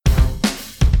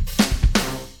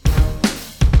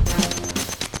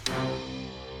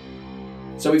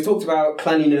So we've talked about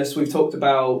cleanliness, we've talked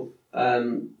about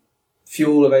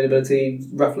fuel availability,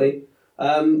 roughly.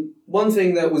 One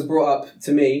thing that was brought up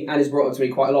to me, and is brought up to me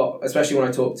quite a lot, especially when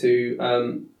I talk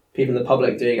to people in the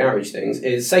public doing outreach things,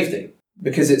 is safety.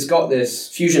 Because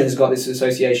fusion has got this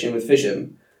association with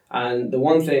fission. And the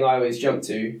one thing I always jump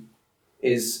to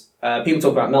is people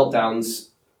talk about meltdowns.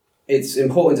 It's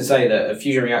important to say that a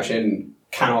fusion reaction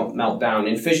cannot melt down.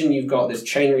 In fission, you've got this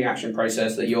chain reaction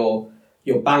process that you're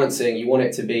balancing. You want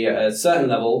it to be at a certain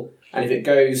level, and if it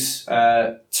goes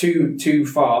too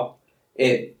far,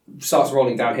 it starts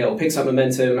rolling downhill, picks up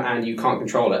momentum, and you can't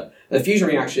control it. The fusion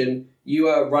reaction, you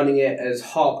are running it as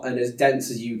hot and as dense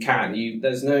as you can.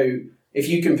 If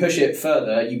you can push it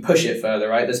further, you push it further,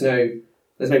 right? There's no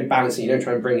balancing. You don't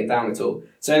try and bring it down at all.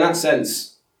 So in that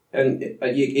sense, and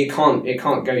it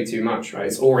can't go too much, right?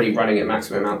 It's already running at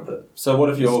maximum output. So what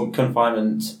if your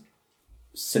confinement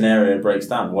scenario breaks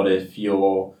down? What if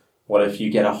you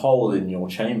get a hole in your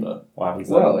chamber? What happens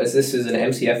then? Well, as this is an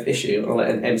MCF issue, I'll let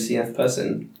an MCF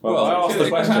person... Well, I asked the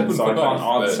question, so I can't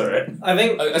answer it. I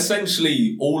think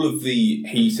essentially all of the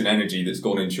heat and energy that's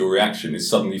gone into your reaction is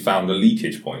suddenly found a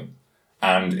leakage point,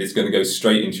 and it's going to go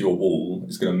straight into your wall.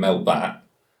 It's going to melt that.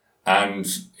 And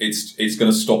it's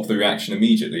going to stop the reaction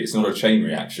immediately. It's not a chain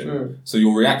reaction. So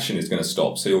your reaction is going to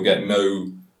stop. So you'll get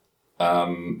no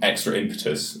extra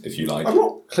impetus, if you like. I'm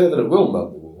not clear that it will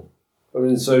melt the wall. I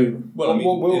mean, so... Well,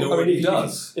 it already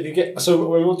does. If you get... So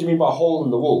what do you mean by a hole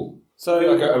in the wall? So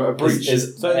like a breach?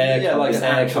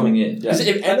 Air coming in. Because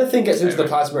if anything gets into the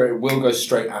plasma, it will go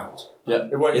straight out. Yeah.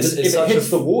 If it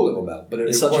hits the wall, it will melt. But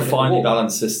it's such a finely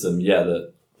balanced system,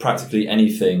 that practically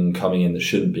anything coming in that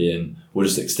shouldn't be in will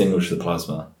just extinguish the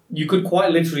plasma. You could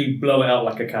quite literally blow it out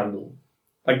like a candle.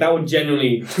 Like, that would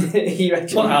genuinely put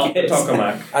out the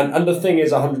tokamak. And the thing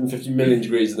is 150 million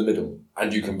degrees in the middle,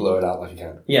 and you can blow it out like a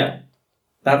candle. Yeah.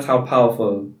 That's how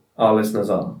powerful our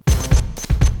listeners are.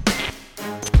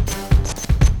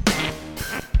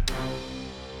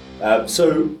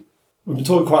 So we've been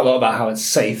talking quite a lot about how it's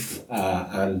safe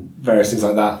and various things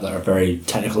like that are very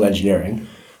technical engineering.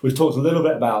 We've talked a little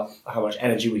bit about how much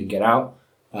energy we can get out.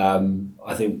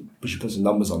 I think we should put some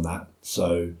numbers on that.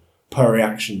 So per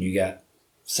reaction, you get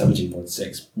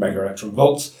 17.6 mega electron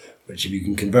volts, which if you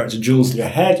can convert to joules in your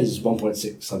head is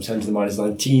 1.6 times 10 to the minus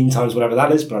 19 times whatever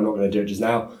that is, but I'm not going to do it just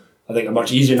now. I think a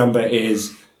much easier number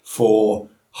is for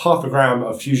half a gram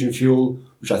of fusion fuel,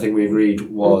 which I think we agreed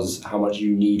was how much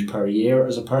you need per year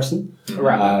as a person.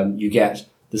 Right. You get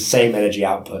the same energy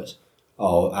output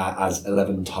as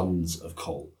 11 tons of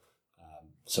coal.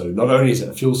 So not only is it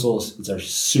a fuel source, it's a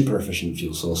super efficient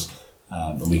fuel source,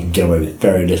 and we can get away with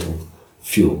very little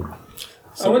fuel.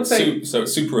 So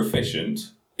it's super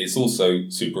efficient. It's also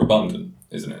super abundant,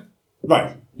 isn't it?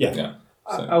 Right. Yeah. Yeah.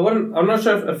 So. I'm not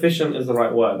sure if efficient is the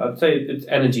right word. I'd say it's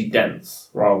energy dense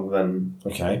rather than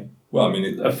Well, I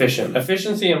mean, efficient.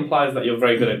 Efficiency implies that you're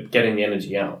very good at getting the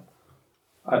energy out.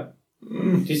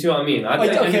 Do you see what I mean? I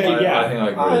think I agree.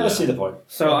 I see the point.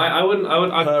 So I would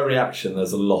per reaction,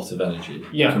 there's a lot of energy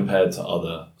compared to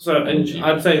other. So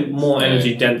I'd say more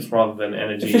energy dense rather than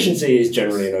energy. Efficiency is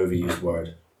generally an overused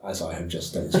word, as I have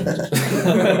just demonstrated.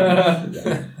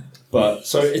 But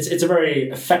so it's a very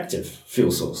effective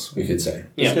fuel source, we could say.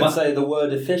 I was going to say the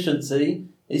word efficiency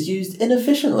is used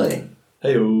inefficiently.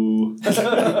 Hey-o.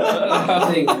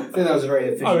 I think that was a very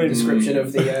efficient description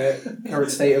of the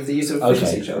current state of the use of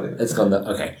efficiency, Charlie. It's gone there.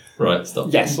 Okay. Right,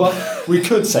 stop. Yes, well, we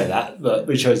could say that, but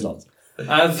we chose not.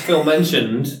 As Phil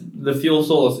mentioned, the fuel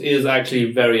source is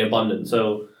actually very abundant.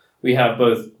 So we have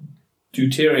both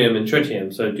deuterium and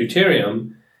tritium. So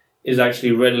deuterium is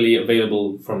actually readily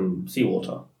available from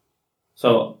seawater.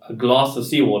 So a glass of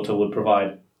seawater would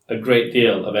provide a great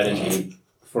deal of energy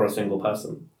for a single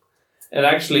person. And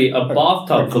actually, a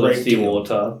bathtub full of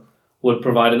seawater would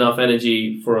provide enough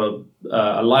energy for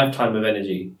a lifetime of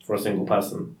energy for a single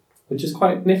person, which is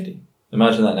quite nifty.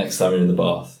 Imagine that next time you're in the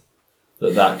bath,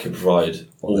 that could provide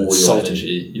all your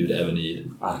energy you'd ever need.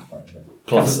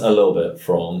 Plus a little bit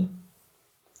from...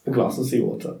 a glass of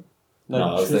seawater. No,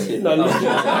 I was thinking... No one was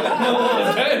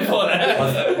going for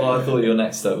that. I thought your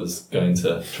next step was going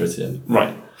to tritium.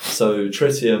 Right. So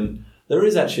tritium... There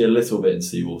is actually a little bit in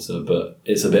seawater, but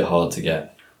it's a bit hard to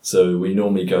get. So we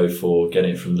normally go for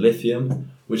getting it from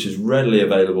lithium, which is readily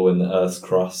available in the Earth's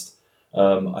crust.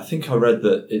 I think I read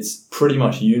that it's pretty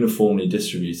much uniformly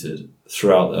distributed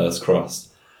throughout the Earth's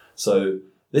crust. So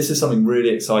this is something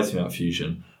really exciting about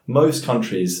fusion. Most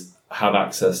countries have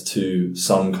access to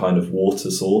some kind of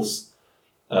water source.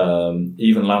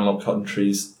 Even landlocked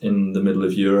countries in the middle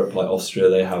of Europe, like Austria,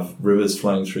 they have rivers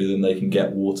flowing through them, they can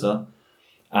get water.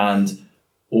 And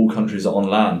all countries are on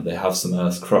land, they have some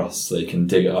Earth's crust, so they can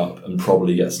dig it up and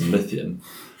probably get some lithium.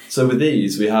 So with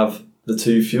these, we have the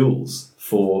two fuels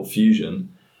for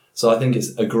fusion. So I think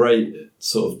it's a great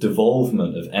sort of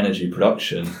devolvement of energy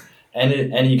production.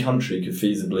 Any country could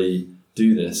feasibly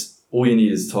do this. All you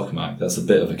need is tokamak. That's a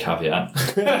bit of a caveat.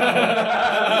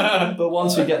 But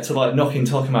once we get to like knocking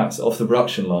tokamaks off the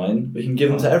production line, we can give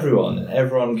them to everyone, and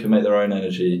everyone can make their own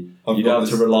energy. You don't have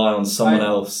to rely on someone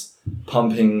else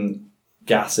pumping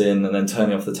gas in and then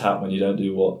turning off the tap when you don't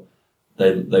do what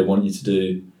they want you to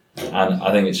do. And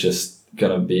I think it's just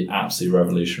going to be absolutely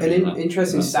revolutionary. An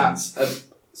interesting stat.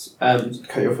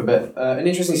 Cut you off a bit. An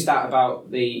interesting stat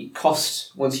about the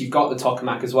cost once you've got the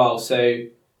tokamak as well. So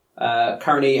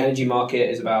currently, energy market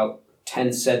is about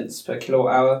 10 cents per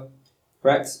kilowatt hour.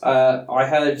 Correct. I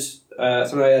heard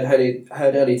something I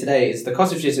heard earlier today is the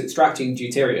cost of just extracting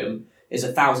deuterium is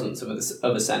 1,000th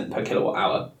of a cent per kilowatt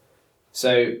hour.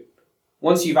 So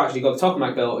once you've actually got the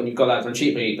tokamak built and you've got that done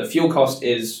cheaply, the fuel cost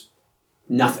is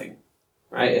nothing.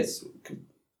 Right. It's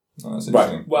that's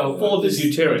Right. Well, for the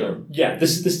deuterium. Yeah,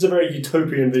 this is a very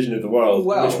utopian vision of the world,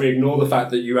 Well- in which we ignore the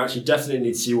fact that you actually definitely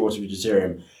need seawater with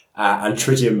deuterium, and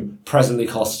tritium presently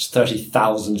costs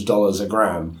 $30,000 a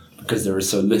gram because there is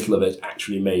so little of it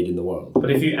actually made in the world. But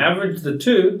if you average the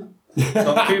two,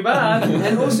 not too bad.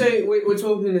 And also, we're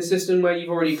talking in a system where you've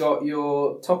already got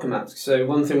your tokamaks. So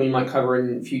one thing we might cover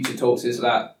in future talks is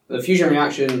that the fusion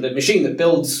reaction, the machine that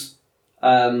builds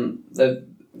the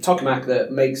tokamak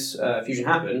that makes fusion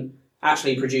happen,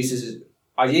 actually produces,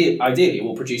 ideally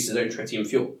will produce its own tritium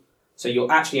fuel. So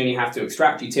you'll actually only have to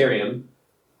extract deuterium,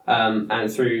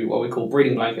 and through what we call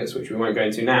breeding blankets, which we won't go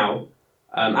into now,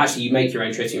 actually you make your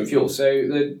own tritium fuel. So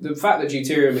the fact that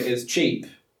deuterium is cheap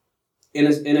in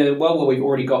a world where we've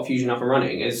already got fusion up and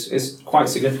running is quite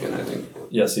significant, I think.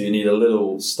 Yeah, so you need a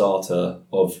little starter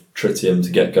of tritium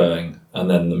to get going, and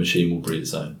then the machine will breed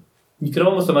its own. You can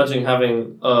almost imagine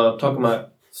having a tokamak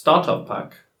startup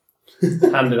pack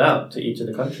handed out to each of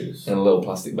the countries. In a little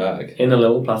plastic bag. In a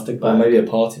little plastic Or bag. maybe a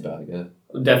party bag, yeah.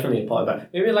 Definitely a party bag.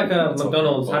 Maybe like a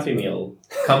McDonald's Happy Meal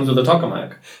comes with a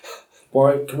tokamak.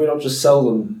 Why can we not just sell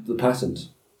them the patent?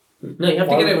 No, you have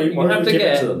to get it. You have to give it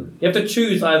get. to them? You have to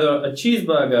choose either a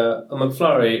cheeseburger, a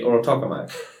McFlurry, or a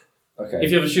tokamak. Okay.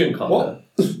 If you have a shooting contest.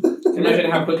 What?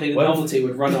 Imagine how quickly the novelty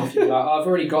would run off. You're like, I've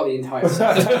already got the entire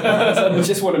set. I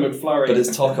just want a McFlurry. But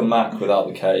it's tokamak without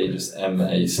the K, just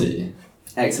M-A-C.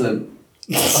 Excellent.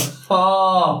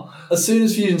 As soon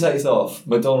as fusion takes off,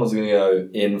 McDonald's are going to go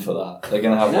in for that. They're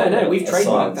going to have No, we've a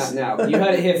trademarked science. that now. You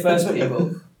heard it here first,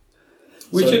 people.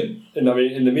 We should. And I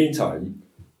mean, in the meantime,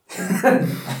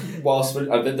 whilst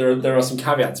there are some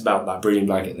caveats about that breeding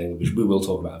blanket thing, which we will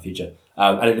talk about in the future.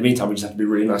 And in the meantime, we just have to be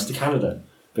really nice to Canada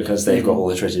because they've got all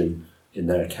the tritium in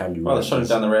their candy. Well, they're shutting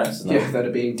down the reactors now. Yeah, that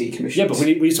are being decommissioned. Yeah, but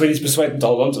we need to persuade them to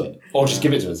hold on to it, or just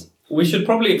give it to us. We should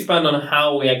probably expand on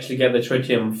how we actually get the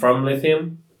tritium from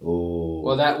lithium. Oh.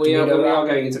 Well, that we are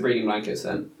going into breeding blankets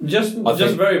then. Just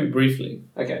think- very briefly.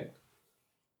 Okay.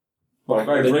 Well,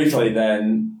 very briefly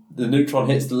then, the neutron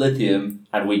hits the lithium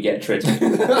and we get tritium.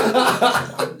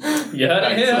 You heard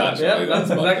it here. Yeah, that's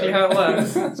exactly how it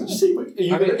works.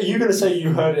 Are you going to say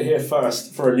you heard it here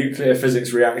first for a nuclear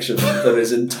physics reaction that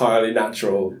is entirely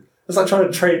natural? It's like trying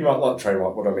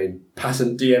to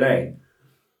patent DNA.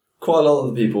 Quite a lot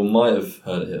of the people might have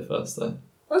heard it here first, though.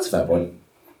 That's a fair point.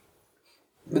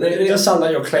 But it does sound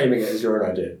like you're claiming it as your own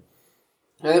idea.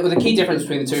 Well, the key difference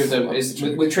between the two of them is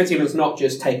with tritium, it's not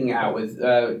just taking it out. With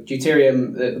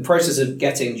deuterium, the process of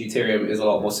getting deuterium is a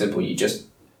lot more simple. You just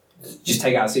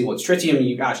take out seawater. Tritium,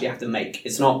 you actually have to make.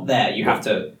 It's not there. You have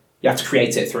to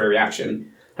create it through a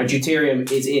reaction. And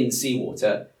deuterium is in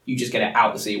seawater. You just get it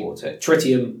out the seawater.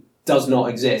 Tritium does not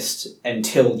exist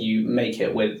until you make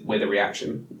it with a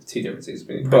reaction. Two differences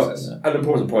between the process. But an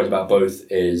important point about both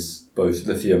is both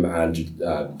lithium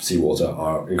and seawater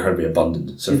are incredibly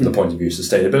abundant. So from the point of view of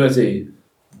sustainability,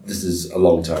 this is a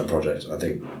long-term project. I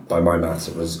think by my maths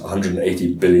it was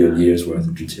 180 billion years worth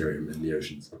of deuterium in the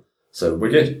oceans. So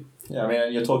we're good. Yeah, I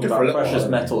mean, you're talking Good for a about little precious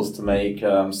while, metals to make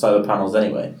solar panels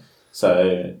anyway.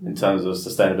 So in terms of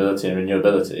sustainability and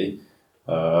renewability,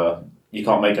 you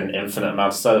can't make an infinite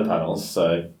amount of solar panels.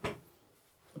 So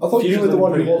I thought you were the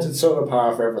one who pretty- wanted solar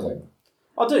power for everything.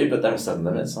 I do, but there are certain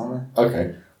limits, aren't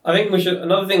Okay. I think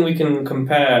another thing we can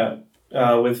compare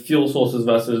with fuel sources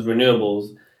versus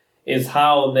renewables is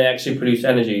how they actually produce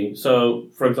energy. So,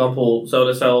 for example,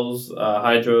 solar cells,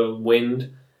 hydro,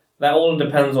 wind, that all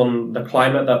depends on the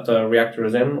climate that the reactor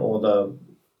is in or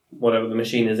whatever the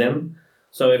machine is in.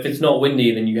 So if it's not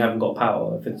windy, then you haven't got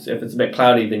power. If it's a bit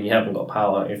cloudy, then you haven't got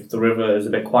power. If the river is a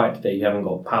bit quiet today, you haven't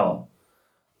got power.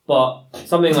 But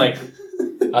something like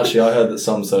Actually, I heard that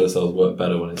some solar cells work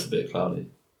better when it's a bit cloudy.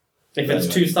 If it's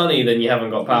too sunny, then you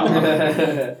haven't got power.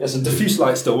 Yeah, so diffuse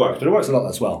light still works, but it works a lot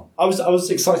less well. I was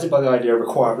excited by the idea of a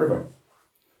quiet river.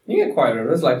 You get quiet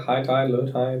rivers like high tide,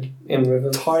 low tide, in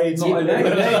rivers. Tides. Where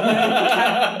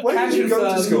When did you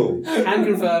go to school? Can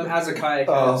confirm, as a kayaker,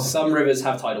 Oh. some rivers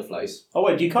have tidal flows. Oh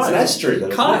wait, do you It's an kayak? estuary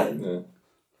then. isn't Kayak. it? Yeah.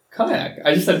 Kayak.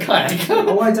 I just said kayak.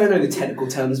 Oh, I don't know the technical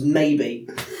terms. Maybe.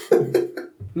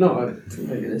 No, I don't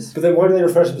know this. But then why do they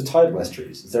refer to the tidal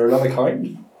estuaries? Is there another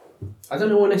kind? I don't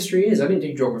know what an estuary is. I didn't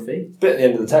do geography. It's a bit at the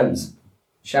end of the Thames.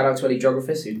 Shout out to any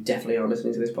geographists who definitely aren't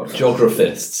listening to this podcast.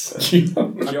 Geographists.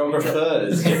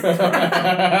 Geographers.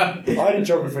 I did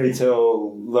geography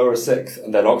till lower sixth,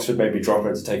 and then Oxford made me drop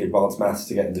it to take advanced maths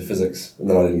to get into physics, and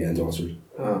then I didn't get into Oxford.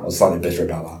 I Oh. was slightly bitter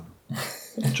about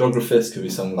that. Geographists could be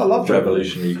some I love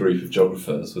revolutionary group of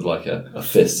geographers with like a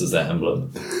fist as their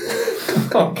emblem.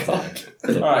 Oh god.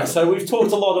 Alright, so we've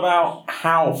talked a lot about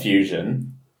how fusion.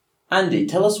 Andy,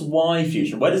 tell us why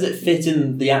fusion. Where does it fit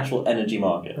in the actual energy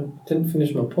market? I didn't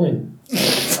finish my point.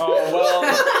 Oh,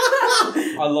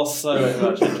 well, I lost so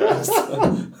much interest.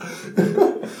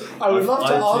 I would love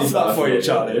to I answer that for you,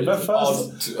 Charlie, but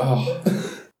first...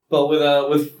 But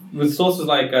with sources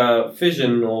like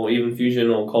fission or even fusion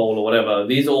or coal or whatever,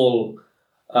 these are all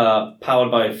powered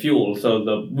by fuel.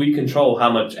 So we control how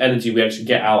much energy we actually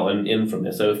get out and in from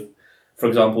this. So, for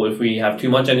example, if we have too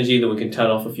much energy, then we can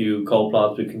turn off a few coal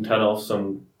plants. We can turn off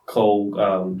some coal.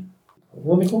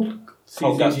 What are they called?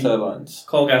 Coal gas turbines.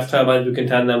 Coal gas turbines. We can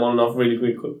turn them on and off really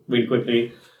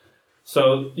quickly.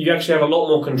 So you actually have a lot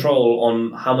more control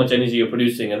on how much energy you're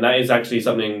producing, and that is actually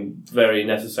something very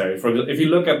necessary. If you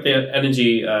look at the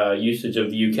energy usage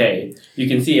of the UK, you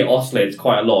can see it oscillates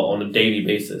quite a lot on a daily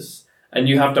basis, and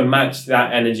you have to match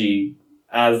that energy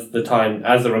as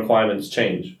the requirements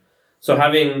change. So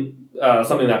having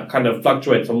something that kind of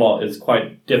fluctuates a lot is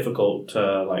quite difficult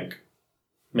to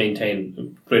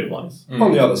maintain grid-wise.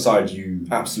 On the other side, you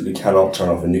absolutely cannot turn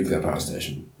off a nuclear power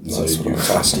station. So you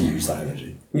have to use that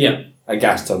energy. Yeah. And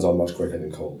gas turns on much quicker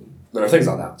than coal. There are things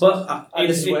like that. But And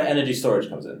this is where energy storage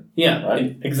comes in. yeah,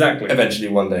 Right. exactly. Eventually,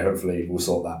 one day, hopefully, we'll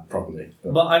sort that properly.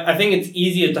 But I think it's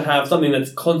easier to have something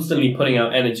that's constantly putting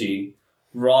out energy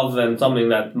rather than something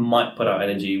that might put out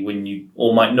energy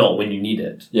or might not when you need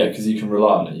it. Yeah, because you can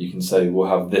rely on it. You can say we'll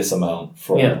have this amount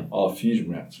from our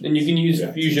fusion reactor. And you can use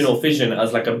fusion or fission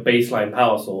as like a baseline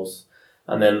power source.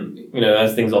 And then,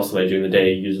 as things oscillate during the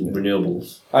day, you use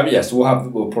renewables. Yes, we'll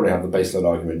probably have the baseload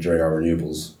argument during our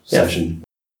renewables session.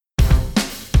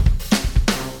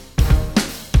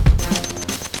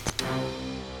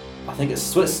 I think it's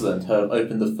Switzerland who have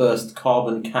opened the first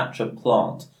carbon capture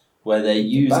plant where they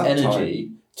use About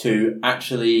energy to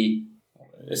actually,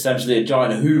 essentially a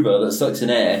giant hoover that sucks in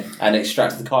air and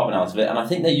extracts the carbon out of it, and I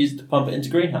think they use it to pump it into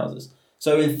greenhouses.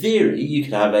 So in theory, you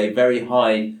could have a very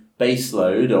high base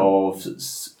load of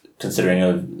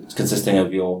consisting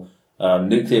of your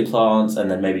nuclear plants and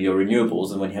then maybe your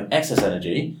renewables, and when you have excess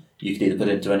energy, you could either put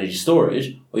it into energy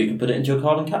storage or you can put it into a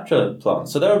carbon capture plant.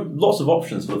 So there are lots of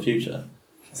options for the future.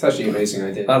 It's actually an amazing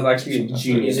idea. That's actually a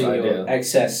genius Using idea. your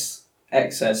excess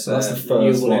That's the first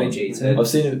renewable one. energy to... I've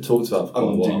seen it talked about for quite a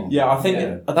while. Yeah, I think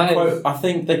Yeah. I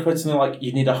think they quote something like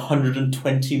you need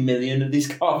 120 million of these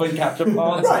carbon capture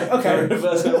plants. Right, okay. To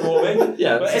reverse global warming.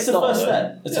 Yeah, But it's the first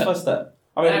step. It's the first step.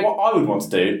 I mean, what I would want to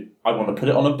do, I'd want to put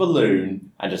it on a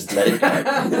balloon and just let it go.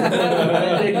 And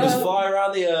it can just fly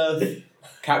around the Earth,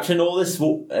 capturing all this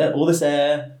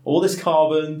air, all this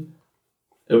carbon.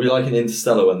 It'll be like in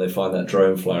Interstellar when they find that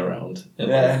drone flying around in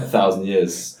like 1,000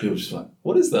 years. People just like,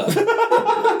 what is that?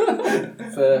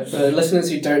 For listeners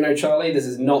who don't know Charlie, this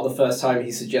is not the first time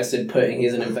he suggested putting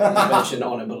his invention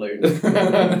on a balloon.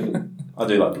 I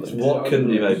do like balloons. What couldn't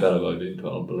be made better by being put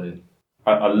on a balloon?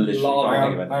 I literally Lava. can't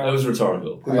think of it. That was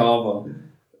rhetorical. Lava.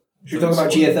 Should we talk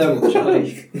about geothermal,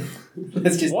 Charlie?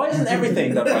 Let's just... Why isn't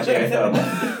everything done by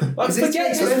geothermal? Because it's too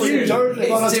expensive. Don't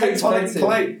live on a It's too tectonic expensive.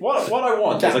 plate. What I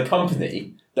want is a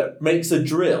company that makes a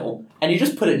drill, and you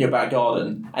just put it in your back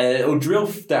garden, and it'll drill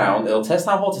down, it'll test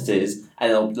how hot it is,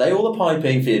 and it'll lay all the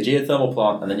piping for your geothermal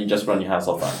plant, and then you just run your house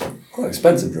off that. Quite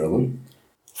expensive drilling.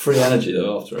 Free energy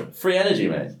though after it. Free energy,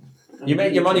 mate. You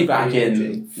make your money back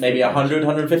in maybe 100,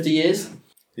 150 years.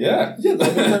 Yeah. Yeah,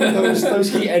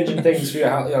 those heat engine things for your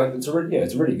house. It's a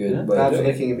really good. way of Dad's doing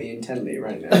it. looking at me intently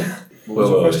right now. What was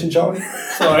your question, Charlie?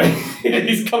 Sorry.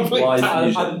 He's completely... Why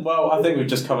And, well, I think we've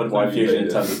just covered why fusion in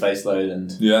terms of baseload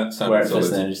and Yeah, where it sounds fits in the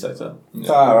solid. energy sector.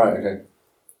 Ah, right, okay.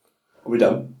 Are we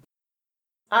done?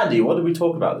 Andy, what did we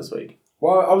talk about this week?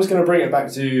 Well, I was going to bring it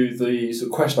back to the sort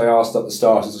of question I asked at the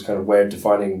start as a kind of way of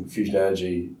defining fusion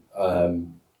energy.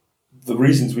 The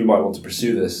reasons we might want to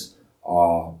pursue this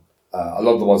are a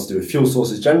lot of the ones to do with fuel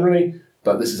sources generally,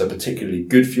 but this is a particularly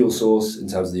good fuel source in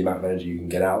terms of the amount of energy you can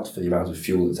get out for the amount of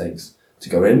fuel it takes to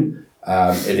go in.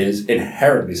 It is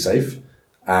inherently safe,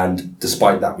 and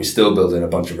despite that, we still build in a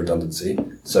bunch of redundancy.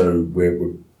 So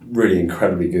we're really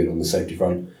incredibly good on the safety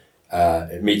front.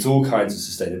 It meets all kinds of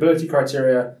sustainability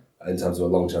criteria in terms of a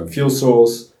long-term fuel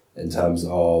source, in terms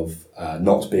of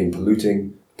not being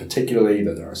polluting, particularly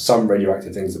that there are some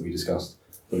radioactive things that we discussed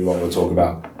that we want to talk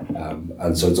about.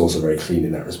 And so it's also very clean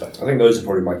in that respect. I think those are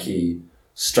probably my key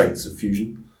strengths of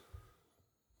fusion.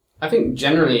 I think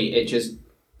generally it just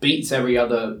beats any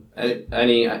other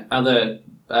energy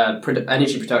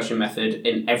production method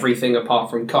in everything apart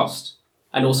from cost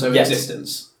and also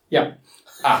existence. Yeah.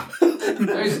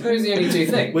 Those are the only two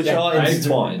things. Which are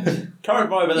intertwined. Current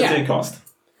viability and cost.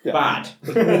 Yeah. Bad.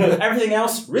 Everything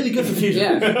else, really good for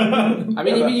fusion. Yeah. I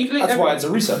mean, you can That's why it's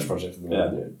a research project.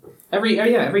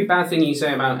 every bad thing you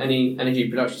say about any energy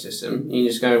production system, you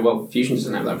just go, well, fusion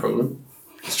doesn't have that problem.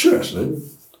 It's true, actually.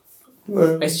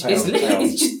 Well, It's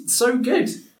just so good.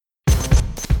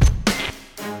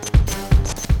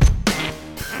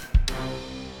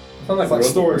 like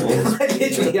Story Wars.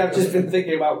 Literally, I've just been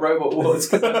thinking about Robot Wars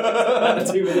 2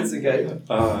 minutes ago.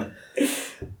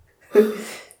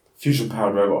 Fusion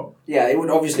powered robot. Yeah, it would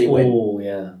obviously win. Oh,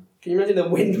 yeah. Can you imagine the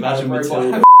wind Imagine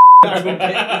robot? I've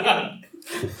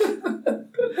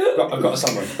got a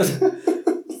summary.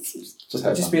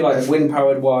 It'd just be like a wind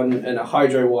powered one and a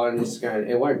hydro one. Just going,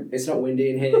 it's not windy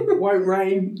in here. It won't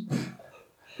rain.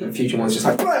 The future one's just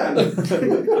like, bam!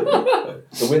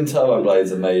 The wind turbo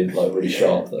blades are made like really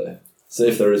sharp though. So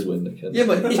if there is wind, it can.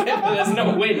 but there's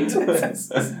no wind.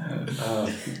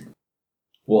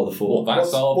 What are the four?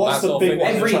 That's what's the big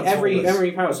one?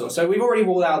 every power source. So we've already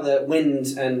ruled out the wind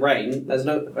and rain. There's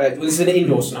no. This is an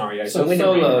indoor scenario. So wind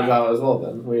and rain. solar are is out. out as well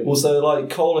then. Really. Well, so like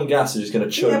coal and gas are just going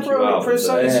to choke you out. For a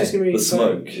sun, it's just going to be the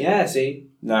smoke. Yeah, see.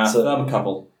 Nah, So-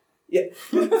 thermocouple.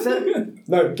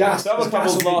 No, gas.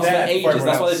 Thermocouples will last for be there ages. everyone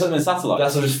That's why they else. put them in satellites.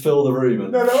 Gas will just fill the room.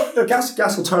 And No, the gas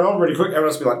will turn on really quick. Everyone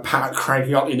else will be like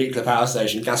cranking up your nuclear power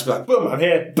station. Gas will be like, boom, I'm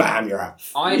here, bam, you're out.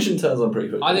 fusion turns on pretty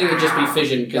quick. I think it would just be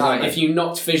fission because if you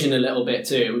knocked fission a little bit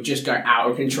too, it would just go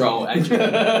out of control and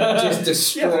just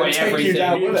destroy take you everything.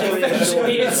 down with it.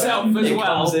 Eventually itself as It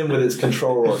well. comes in with its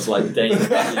control rods like days.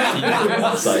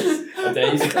 It's like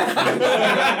days.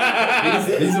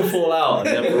 These will fall out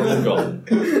and then we're all gone.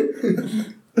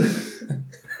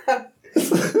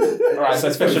 Alright,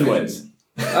 so fission wins.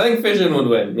 I think fission would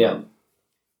win, yeah.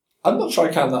 I'm not sure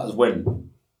I count that as win.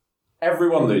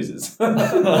 Everyone loses.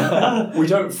 We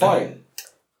don't fight.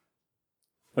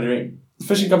 What do you mean? The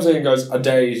fishing comes in and goes, I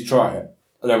dare you to try it.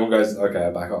 And everyone goes, okay,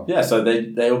 I back off. Yeah, so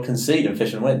they all concede and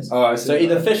fission wins. Oh, I see. So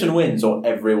either fission wins or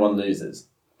everyone loses.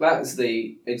 That's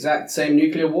the exact same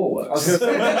nuclear war works. Is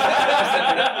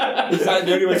that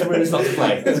the only way to win is not to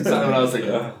play? That's exactly what I was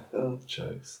thinking.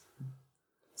 Jokes.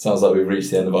 Sounds like we've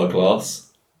reached the end of our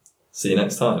glass. See you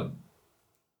next time.